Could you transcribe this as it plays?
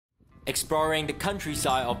exploring the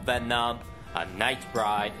countryside of Vietnam, a night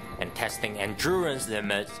ride, and testing endurance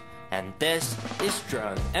limits. And this is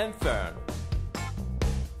Drone and Fern.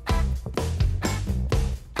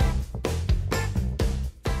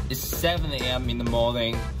 It's 7 AM in the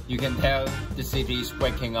morning. You can tell the city is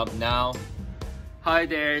waking up now. Hi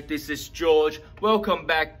there, this is George. Welcome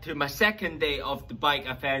back to my second day of the bike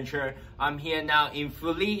adventure. I'm here now in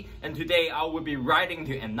Phu Ly, and today I will be riding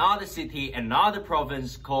to another city, another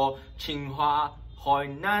province called Qinghua,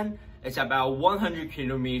 Hoinan. It's about 100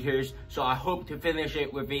 kilometers, so I hope to finish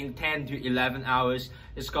it within 10 to 11 hours.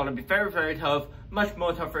 It's gonna be very tough, much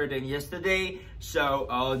more tougher than yesterday, so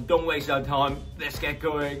don't waste our time, let's get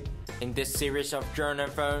going. In this series of Drone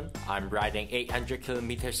and Fern, I'm riding 800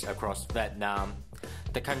 kilometers across Vietnam.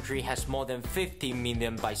 The country has more than 50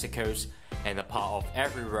 million bicycles, and a part of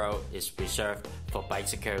every road is reserved for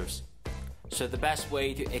bicycles. So the best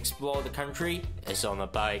way to explore the country is on a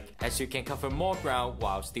bike, as you can cover more ground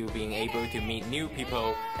while still being able to meet new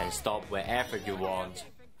people and stop wherever you want.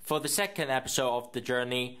 For the second episode of the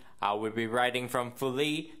journey, I will be riding from Phu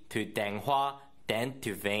Ly to Dang Hoa, then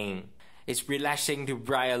to Vinh. It's relaxing to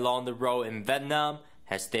ride along the road in Vietnam,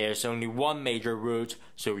 as there's only one major route,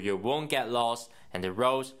 so you won't get lost, and the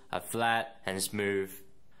roads are flat and smooth.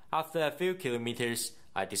 After a few kilometers,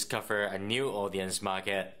 I discover a new audience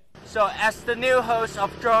market. So as the new host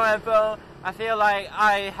of Drone and Fern, I feel like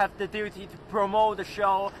I have the duty to promote the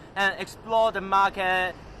show and explore the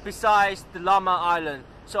market besides the Llama Island.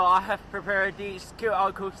 So I have prepared these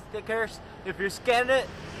QR code stickers. If you scan it,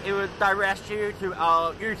 it will direct you to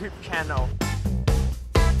our YouTube channel.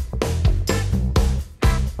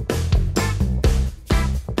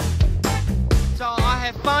 So I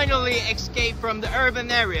have finally escaped from the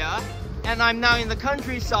urban area, and I'm now in the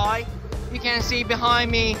countryside. You can see behind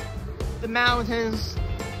me the mountains,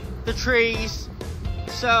 the trees.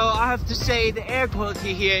 So I have to say the air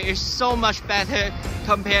quality here is so much better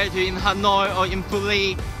compared to in Hanoi or in Phu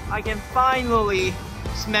Ly. I can finally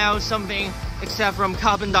smell something except from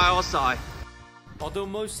carbon dioxide. Although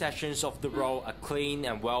most sections of the road are clean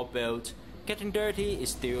and well built, getting dirty is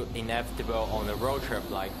still inevitable on a road trip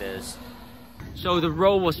like this. So the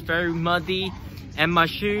road was very muddy, and my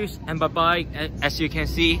shoes and my bike, as you can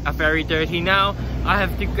see, are very dirty now. I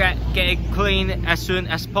have to get it clean as soon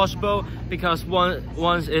as possible, because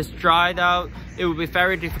once it's dried out, it will be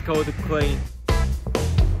very difficult to clean.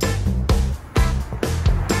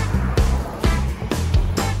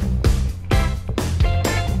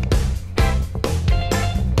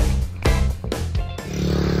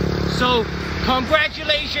 So,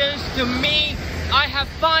 congratulations to me! I have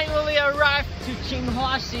finally arrived to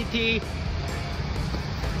Qinghua City.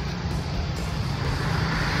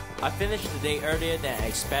 I finished the day earlier than I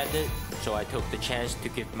expected, so I took the chance to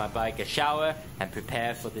give my bike a shower and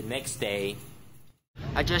prepare for the next day.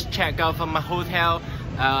 I just checked out from my hotel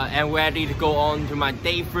and ready to go on to my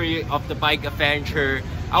day 3 of the bike adventure.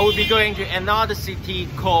 I will be going to another city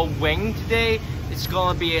called Vinh today. It's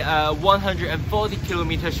gonna be a 140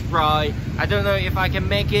 kilometers ride. I don't know if I can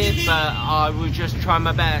make it, but I will just try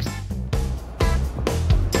my best.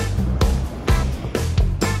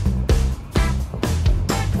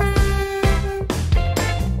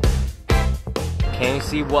 Can you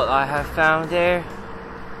see what I have found there?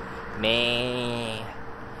 Man,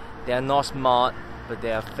 they are not smart, but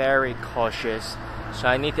they are very cautious. So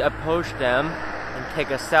I need to approach them and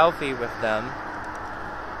take a selfie with them.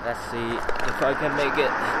 Let's see if I can make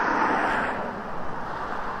it.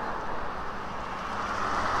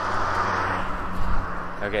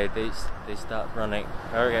 Okay, they start running.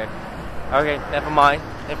 Okay, never mind,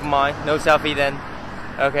 no selfie then.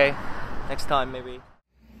 Okay, next time maybe.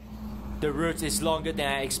 The route is longer than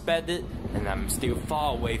I expected, and I'm still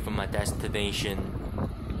far away from my destination.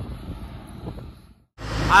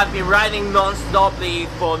 I've been riding non-stoply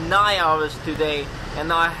for 9 hours today,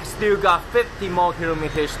 and I still got 50 more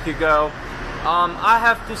kilometers to go. I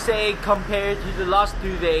have to say, compared to the last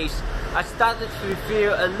 2 days, I started to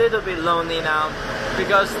feel a little bit lonely now,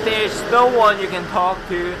 because there's no one you can talk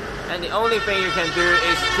to, and the only thing you can do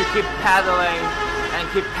is to keep pedaling and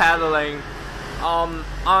keep pedaling.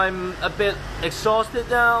 I'm a bit exhausted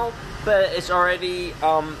now, but it's already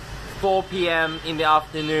 4 PM in the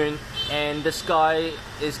afternoon, and the sky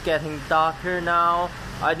is getting darker now.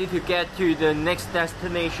 I need to get to the next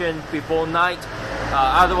destination before night,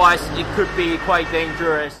 otherwise it could be quite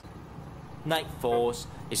dangerous. Night falls,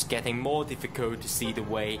 it's getting more difficult to see the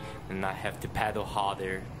way, and I have to pedal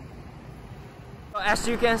harder. As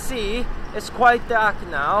you can see, it's quite dark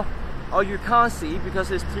now, or you can't see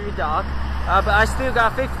because it's too dark, but I still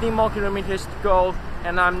got 50 more kilometers to go,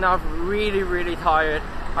 and I'm now really tired.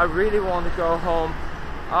 I really want to go home.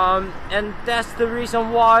 And that's the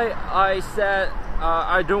reason why I said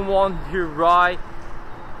I don't want to ride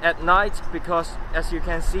at night, because as you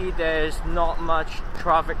can see there's not much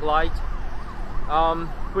traffic light.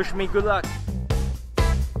 Wish me good luck.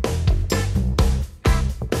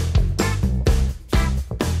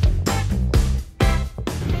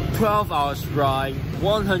 12 hours ride,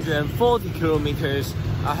 140 kilometers.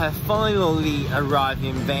 I have finally arrived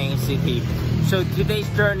in Van City. So today's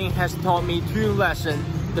journey has taught me 2 lessons.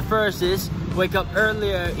 The first is wake up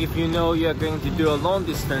earlier if you know you're going to do a long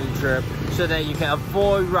distance trip, so that you can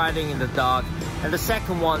avoid riding in the dark. And the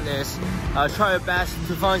second one is try your best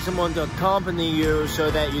to find someone to accompany you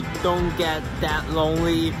so that you don't get that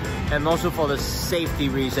lonely, and also for the safety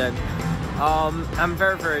reason. I'm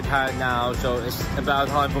very tired now, so it's about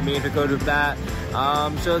time for me to go to bed.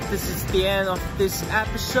 So this is the end of this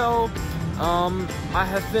episode. I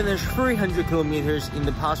have finished 300 kilometers in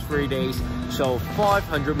the past 3 days, so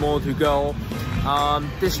 500 more to go.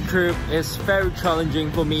 This trip is very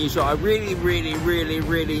challenging for me, so I really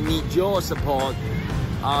need your support.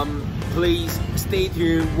 Please stay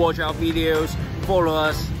tuned, watch our videos, follow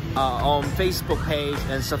us on Facebook page,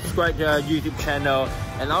 and subscribe to our YouTube channel.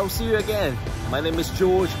 And I'll see you again. My name is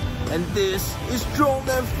George, and this is Drone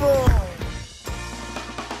and Fun.